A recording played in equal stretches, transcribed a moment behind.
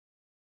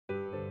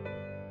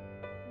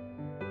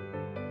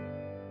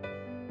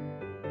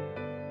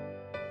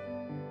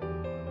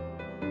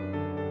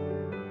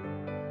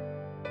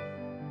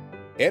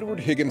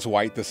Edward Higgins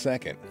White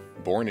II,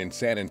 born in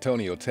San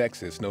Antonio,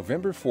 Texas,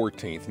 November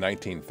 14,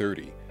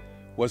 1930,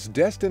 was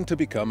destined to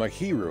become a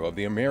hero of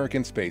the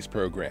American space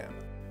program.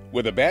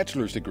 With a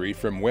bachelor's degree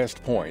from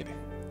West Point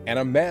and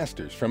a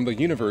master's from the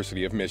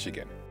University of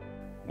Michigan,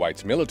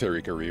 White's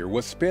military career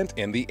was spent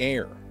in the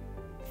air,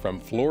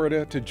 from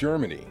Florida to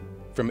Germany,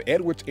 from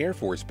Edwards Air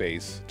Force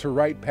Base to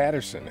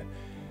Wright-Patterson.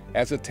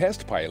 As a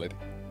test pilot,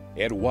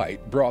 Ed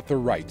White brought the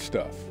right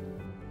stuff.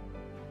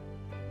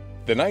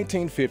 The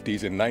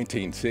 1950s and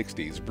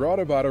 1960s brought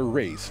about a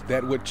race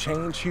that would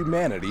change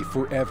humanity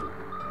forever.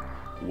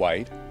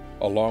 White,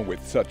 along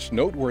with such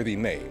noteworthy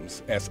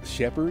names as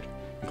Shepard,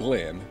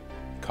 Glenn,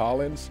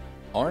 Collins,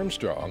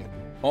 Armstrong,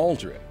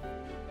 Aldrin,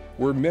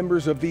 were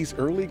members of these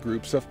early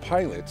groups of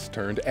pilots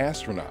turned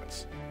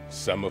astronauts,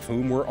 some of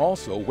whom were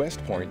also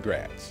West Point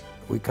grads.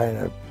 We kind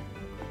of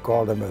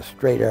called him a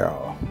straight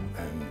arrow,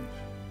 and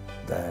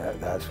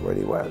that's what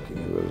he was. He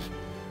was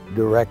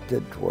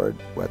directed toward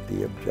what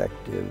the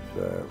objective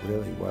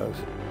really was.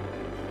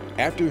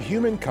 After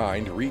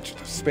humankind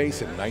reached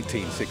space in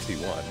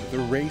 1961, the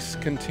race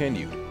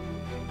continued.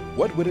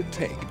 What would it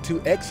take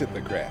to exit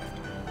the craft,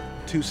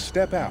 to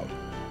step out,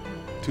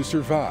 to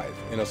survive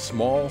in a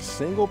small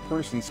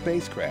single-person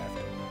spacecraft,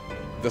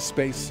 the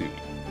spacesuit,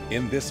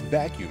 in this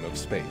vacuum of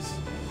space?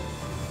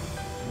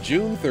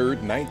 June 3,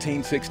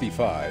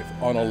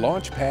 1965, on a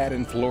launch pad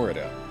in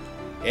Florida,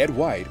 Ed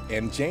White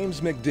and James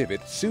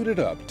McDivitt suited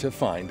up to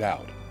find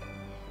out.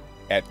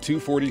 At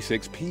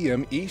 2:46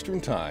 p.m.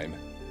 Eastern Time,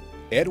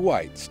 Ed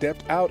White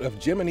stepped out of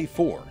Gemini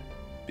IV,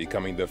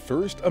 becoming the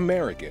first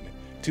American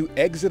to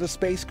exit a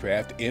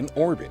spacecraft in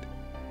orbit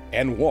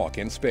and walk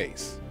in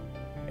space,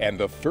 and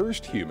the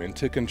first human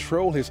to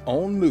control his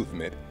own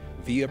movement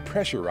via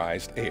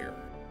pressurized air.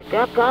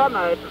 Capcom,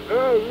 it's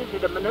very easy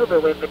to maneuver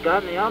with the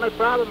gun. The only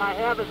problem I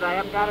have is I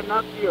haven't got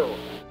enough fuel.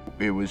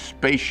 It was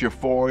space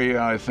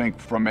euphoria, I think,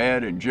 from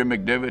Ed and Jim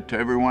McDivitt to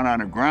everyone on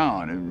the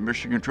ground, and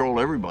mission control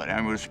everybody. I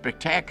mean, it was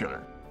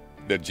spectacular.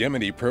 The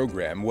Gemini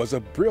program was a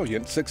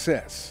brilliant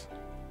success,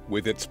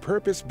 with its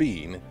purpose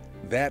being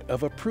that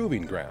of a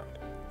proving ground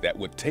that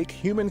would take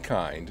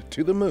humankind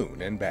to the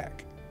moon and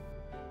back.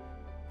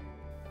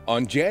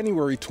 On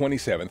January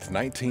 27,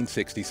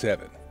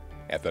 1967,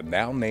 at the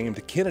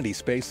now-named Kennedy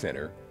Space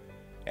Center,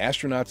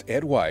 astronauts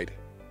Ed White,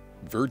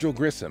 Virgil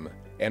Grissom,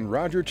 and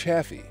Roger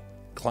Chaffee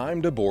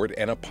climbed aboard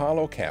an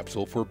Apollo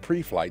capsule for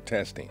pre-flight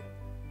testing.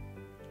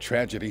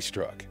 Tragedy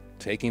struck,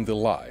 taking the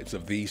lives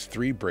of these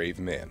three brave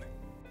men.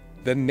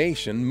 The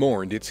nation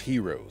mourned its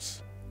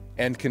heroes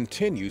and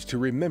continues to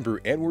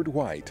remember Edward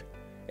White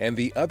and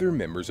the other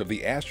members of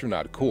the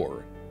astronaut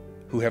corps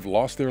who have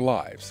lost their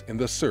lives in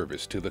the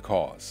service to the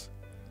cause.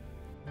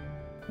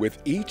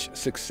 With each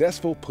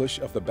successful push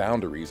of the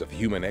boundaries of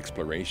human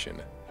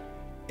exploration,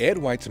 Ed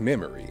White's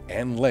memory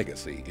and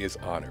legacy is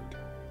honored.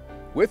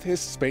 With his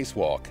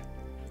spacewalk,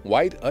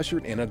 White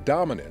ushered in a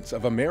dominance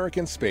of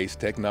American space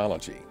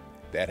technology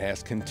that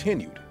has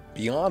continued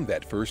beyond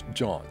that first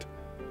jaunt,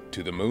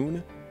 to the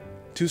moon,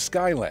 to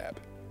Skylab,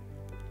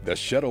 the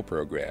shuttle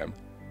program,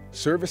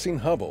 servicing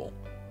Hubble,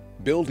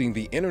 building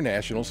the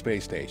International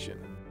Space Station.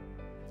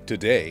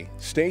 Today,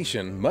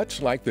 Station,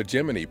 much like the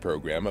Gemini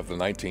program of the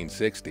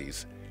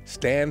 1960s,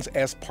 stands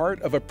as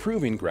part of a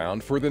proving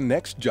ground for the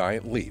next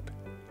giant leap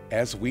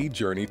as we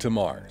journey to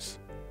Mars.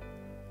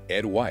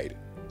 Ed White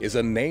is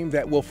a name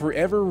that will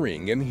forever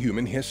ring in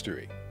human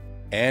history.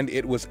 And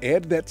it was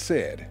Ed that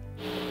said,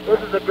 "This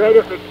is the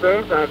greatest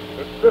experience.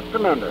 It's just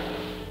tremendous."